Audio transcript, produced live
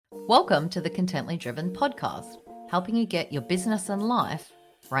Welcome to the Contently Driven podcast, helping you get your business and life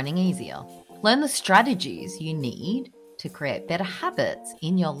running easier. Learn the strategies you need to create better habits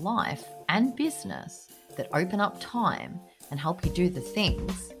in your life and business that open up time and help you do the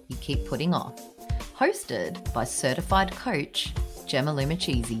things you keep putting off. Hosted by certified coach Gemma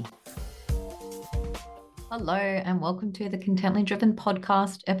Lumicisi. Hello and welcome to the Contently Driven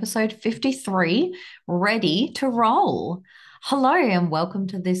podcast, episode 53, ready to roll. Hello and welcome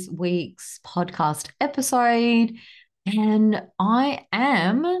to this week's podcast episode. And I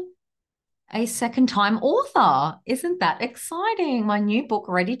am a second-time author. Isn't that exciting? My new book,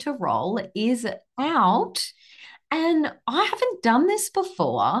 Ready to Roll, is out. And I haven't done this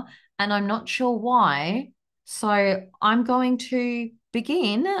before, and I'm not sure why. So I'm going to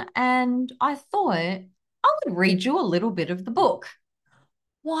begin, and I thought I would read you a little bit of the book.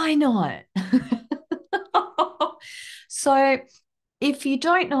 Why not? So if you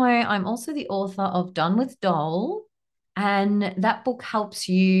don't know, I'm also the author of Done with Doll, and that book helps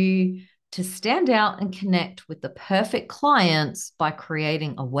you to stand out and connect with the perfect clients by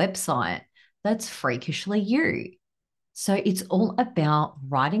creating a website that's freakishly you. So it's all about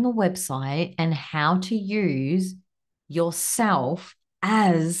writing a website and how to use yourself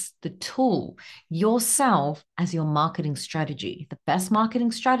as the tool, yourself as your marketing strategy. The best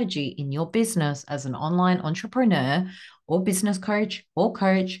marketing strategy in your business as an online entrepreneur or business coach or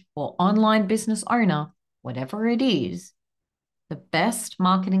online business owner, whatever it is, the best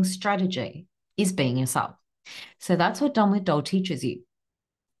marketing strategy is being yourself. So that's what Done with Doll teaches you.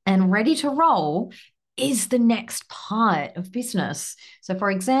 And Ready to Roll is the next part of business. So for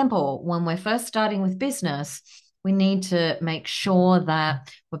example, when we're first starting with business, we need to make sure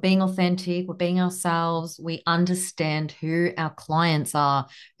that we're being authentic, we're being ourselves, we understand who our clients are,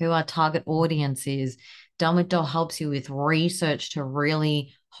 who our target audience is. Done with Doll helps you with research to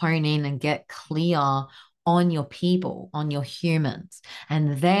really hone in and get clear on your people, on your humans.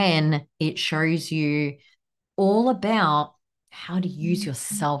 And then it shows you all about how to use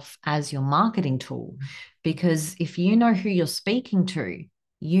yourself as your marketing tool. Because if you know who you're speaking to,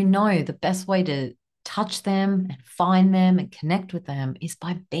 you know the best way to touch them and find them and connect with them is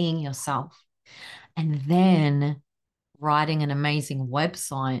by being yourself. And then writing an amazing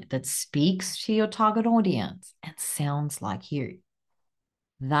website that speaks to your target audience and sounds like you.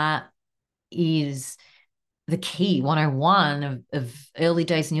 That is the key 101 of early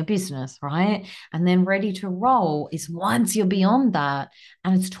days in your business, right? And then Ready to Roll is once you're beyond that,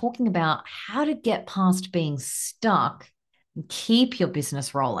 and it's talking about how to get past being stuck and keep your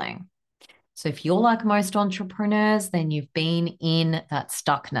business rolling. So if you're like most entrepreneurs, then you've been in that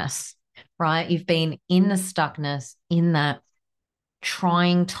stuckness, right? You've been in the stuckness, in that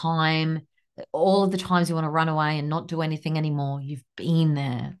trying time, all of the times you want to run away and not do anything anymore. You've been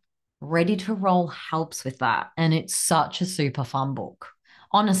there. Ready to Roll helps with that. And it's such a super fun book.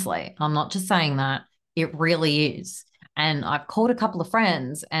 Honestly, I'm not just saying that. It really is. And I've called a couple of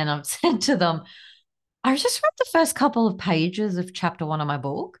friends and I've said to them, I just read the first couple of pages of chapter 1 of my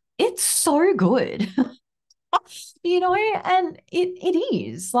book. It's so good. And it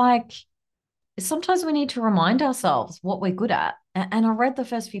is like sometimes we need to remind ourselves what we're good at. And I read the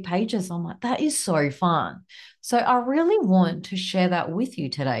first few pages. I'm like, that is so fun. So I really want to share that with you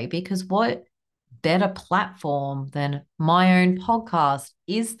today, because what better platform than my own podcast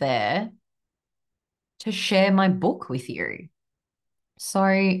is there to share my book with you? So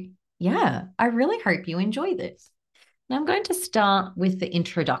yeah, I really hope you enjoy this. Now I'm going to start with the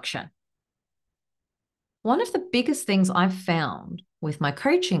introduction. One of the biggest things I've found with my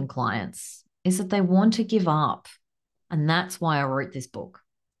coaching clients is that they want to give up. And that's why I wrote this book.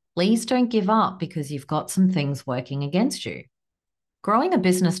 Please don't give up because you've got some things working against you. Growing a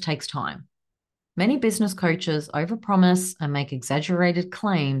business takes time. Many business coaches overpromise and make exaggerated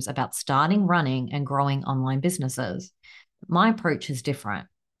claims about starting, running, and growing online businesses. My approach is different.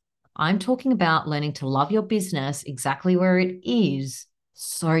 I'm talking about learning to love your business exactly where it is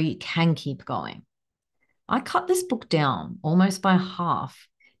so you can keep going. I cut this book down almost by half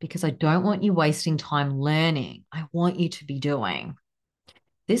because I don't want you wasting time learning. I want you to be doing.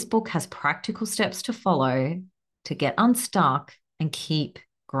 This book has practical steps to follow to get unstuck and keep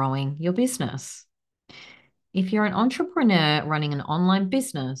growing your business. If you're an entrepreneur running an online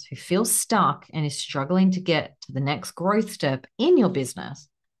business who feels stuck and is struggling to get to the next growth step in your business,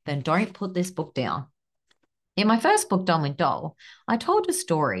 then don't put this book down. In my first book, Done with Doll, I told a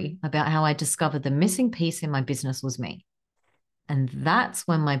story about how I discovered the missing piece in my business was me. And that's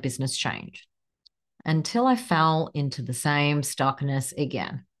when my business changed, until I fell into the same stuckness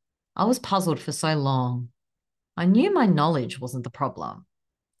again. I was puzzled for so long. I knew my knowledge wasn't the problem.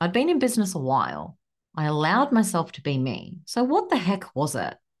 I'd been in business a while. I allowed myself to be me. So, what the heck was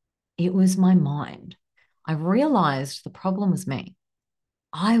it? It was my mind. I realized the problem was me.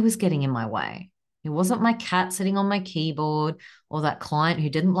 I was getting in my way. It wasn't my cat sitting on my keyboard or that client who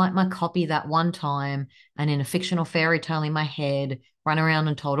didn't like my copy that one time and in a fictional fairy tale in my head ran around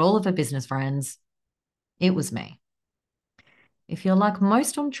and told all of her business friends. It was me. If you're like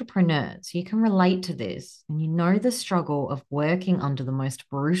most entrepreneurs, you can relate to this and you know the struggle of working under the most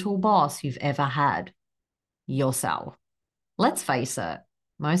brutal boss you've ever had, yourself. Let's face it,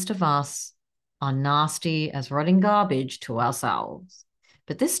 most of us are nasty as rotting garbage to ourselves.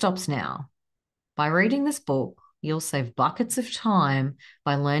 But this stops now. By reading this book, you'll save buckets of time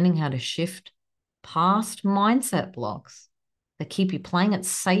by learning how to shift past mindset blocks that keep you playing it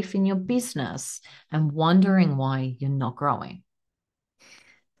safe in your business and wondering why you're not growing.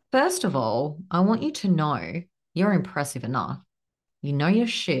 First of all, I want you to know you're impressive enough. You know your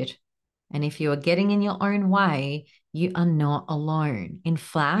shit. And if you are getting in your own way, you are not alone. In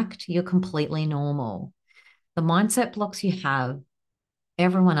fact, you're completely normal. The mindset blocks you have,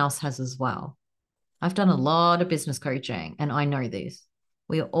 everyone else has as well. I've done a lot of business coaching and I know this.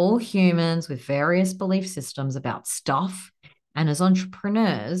 We are all humans with various belief systems about stuff. And as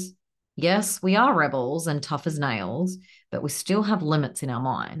entrepreneurs, yes, we are rebels and tough as nails, but we still have limits in our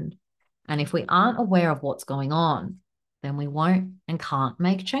mind. And if we aren't aware of what's going on, then we won't and can't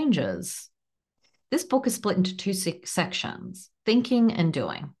make changes. This book is split into two sections, thinking and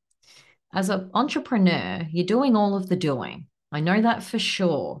doing. As an entrepreneur, you're doing all of the doing. I know that for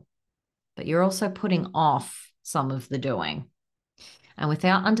sure, but you're also putting off some of the doing. And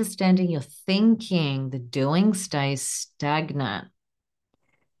without understanding your thinking, the doing stays stagnant.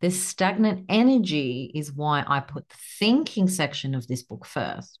 This stagnant energy is why I put the thinking section of this book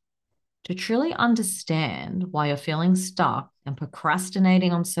first. To truly understand why you're feeling stuck and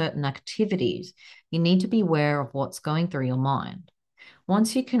procrastinating on certain activities, you need to be aware of what's going through your mind.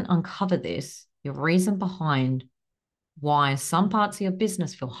 Once you can uncover this, your reason behind why some parts of your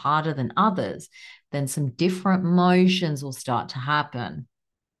business feel harder than others, then some different motions will start to happen.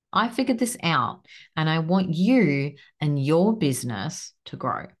 I figured this out and I want you and your business to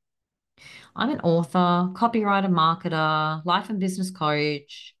grow. I'm an author, copywriter, marketer, life and business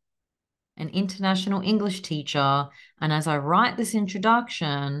coach, an international English teacher. And as I write this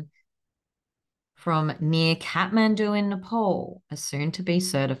introduction from near Kathmandu in Nepal, a soon to be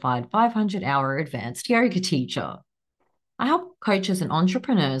certified 500-hour advanced yoga teacher. I help coaches and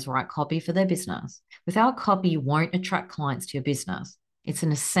entrepreneurs write copy for their business. Without copy, you won't attract clients to your business. It's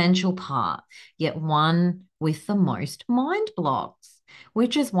an essential part, yet one with the most mind blocks,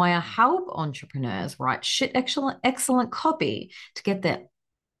 which is why I help entrepreneurs write excellent copy to get their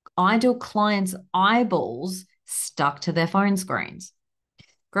ideal clients' eyeballs stuck to their phone screens.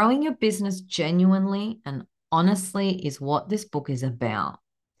 Growing your business genuinely and honestly is what this book is about.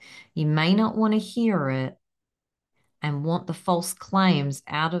 You may not want to hear it and want the false claims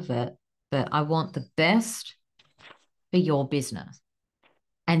out of it, but I want the best for your business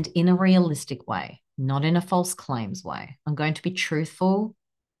and in a realistic way, not in a false claims way. I'm going to be truthful.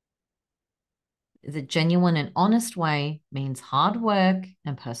 The genuine and honest way means hard work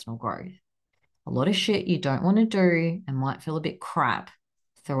and personal growth. A lot of shit you don't want to do and might feel a bit crap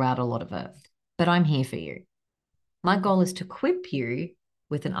throughout a lot of it, but I'm here for you. My goal is to equip you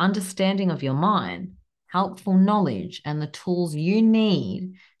with an understanding of your mind, helpful knowledge, and the tools you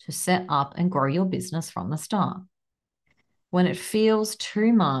need to set up and grow your business from the start. When it feels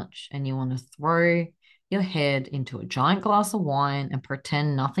too much and you want to throw your head into a giant glass of wine and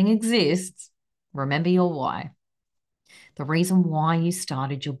pretend nothing exists, remember your why. The reason why you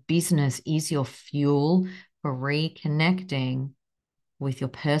started your business is your fuel for reconnecting with your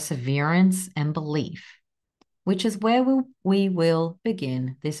perseverance and belief, which is where we will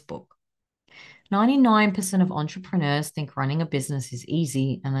begin this book. 99% of entrepreneurs think running a business is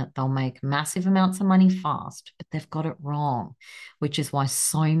easy and that they'll make massive amounts of money fast, but they've got it wrong, which is why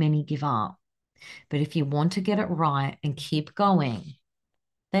so many give up. But if you want to get it right and keep going,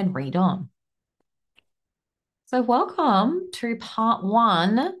 then read on. So welcome to part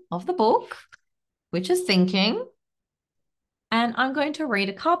 1 of the book, which is thinking. And I'm going to read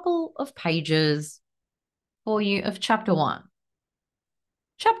a couple of pages for you of chapter 1.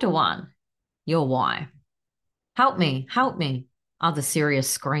 Chapter 1, your why. Help me, are the serious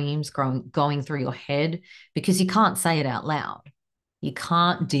screams going through your head because you can't say it out loud. You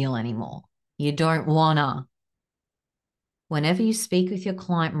can't deal anymore. You don't wanna. Whenever you speak with your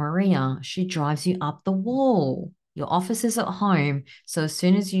client, Maria, she drives you up the wall. Your office is at home, so as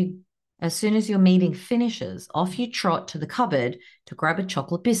soon as you As soon as your meeting finishes, off you trot to the cupboard to grab a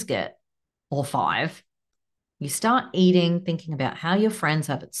chocolate biscuit or 5. You start eating, thinking about how your friends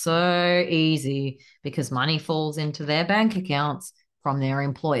have it so easy because money falls into their bank accounts from their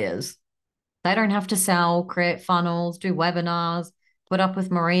employers. They don't have to sell, create funnels, do webinars, put up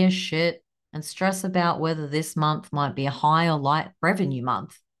with Maria's shit, and stress about whether this month might be a high or light revenue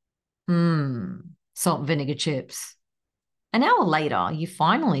month. Salt and vinegar chips. An hour later, you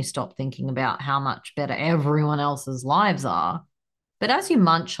finally stop thinking about how much better everyone else's lives are. But as you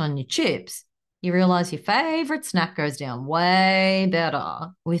munch on your chips, you realize your favorite snack goes down way better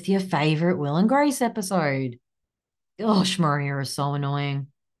with your favorite Will and Grace episode. Gosh, Maria is so annoying.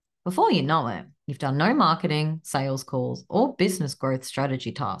 Before you know it, you've done no marketing, sales calls, or business growth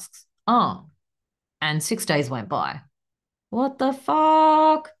strategy tasks. Oh, and 6 days went by. What the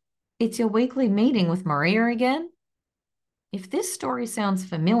fuck? It's your weekly meeting with Maria again? If this story sounds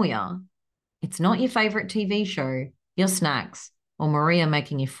familiar, it's not your favorite TV show, your snacks, or Maria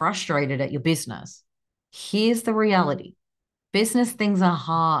making you frustrated at your business. Here's the reality. Business things are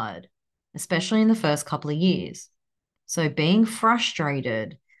hard, especially in the first couple of years. So being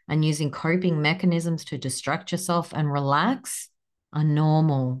frustrated and using coping mechanisms to distract yourself and relax are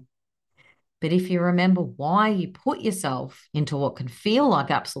normal. But if you remember why you put yourself into what can feel like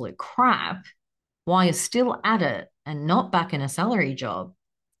absolute crap, why you're still at it and not back in a salary job,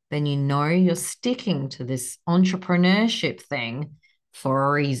 then you know you're sticking to this entrepreneurship thing for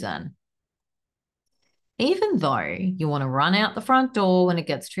a reason. Even though you want to run out the front door when it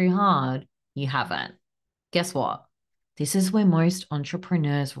gets too hard, you haven't. Guess what? This is where most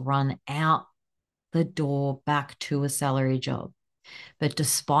entrepreneurs run out the door back to a salary job. But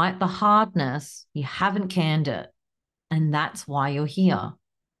despite the hardness, you haven't canned it. And that's why you're here.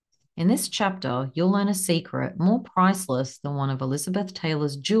 In this chapter, you'll learn a secret more priceless than one of Elizabeth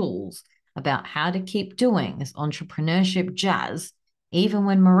Taylor's jewels about how to keep doing this entrepreneurship jazz, even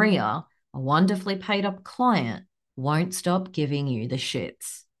when Maria, a wonderfully paid up client, won't stop giving you the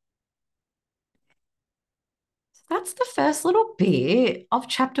shits. So that's the first little bit of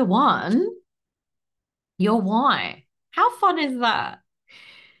chapter 1. Your why. How fun is that?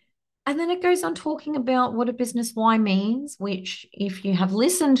 And then it goes on talking about what a business why means, which if you have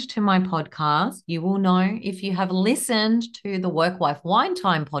listened to my podcast, you will know. If you have listened to the Work Wife Wine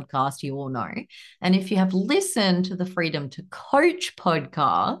Time podcast, you will know. And if you have listened to the Freedom to Coach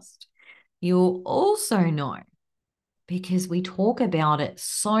podcast, you'll also know, because we talk about it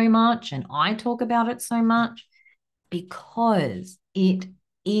so much and I talk about it so much, because it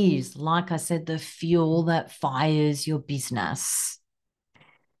is, like I said, the fuel that fires your business.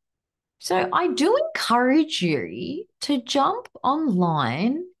 So I do encourage you to jump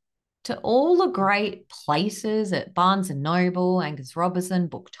online to all the great places at Barnes & Noble, Angus Robertson,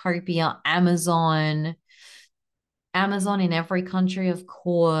 Booktopia, Amazon in every country, of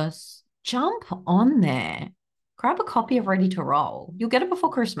course. Jump on there. Grab a copy of Ready to Roll. You'll get it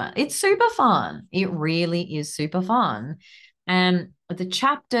before Christmas. It's super fun. It really is super fun. And the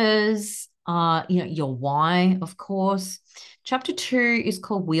chapters are, your why, of course. Chapter 2 is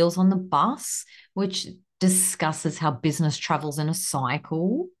called Wheels on the Bus, which discusses how business travels in a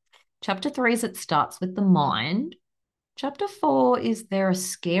cycle. Chapter 3 is It Starts with the Mind. Chapter 4 is There Are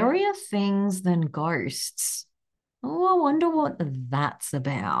Scarier Things Than Ghosts. Oh, I wonder what that's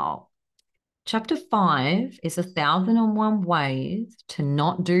about. Chapter 5 is 1,001 Ways to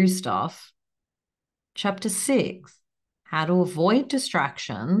Not Do Stuff. Chapter 6, How to Avoid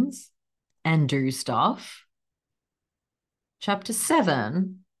Distractions and Do Stuff. Chapter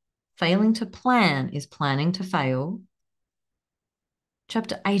 7, Failing to Plan is Planning to Fail.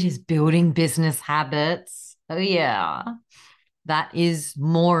 Chapter 8 is Building Business Habits. Oh, yeah. That is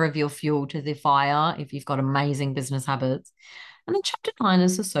more of your fuel to the fire if you've got amazing business habits. And then chapter 9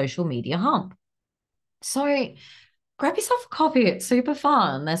 is the social media hump. So grab yourself a copy. It's super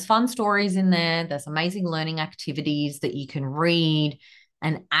fun. There's fun stories in there. There's amazing learning activities that you can read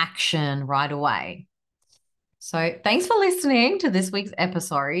and action right away. So thanks for listening to this week's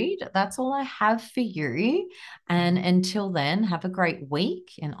episode. That's all I have for you. And until then, have a great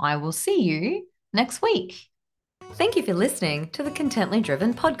week, and I will see you next week. Thank you for listening to the Contently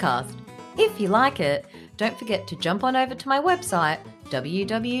Driven podcast. If you like it, don't forget to jump on over to my website,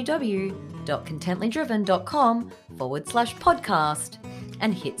 www.contentlydriven.com/podcast,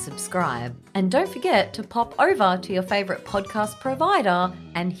 and hit subscribe. And don't forget to pop over to your favorite podcast provider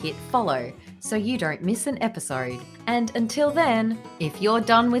and hit follow so you don't miss an episode. And until then, if you're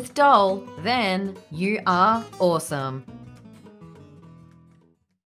done with dull, then you are awesome.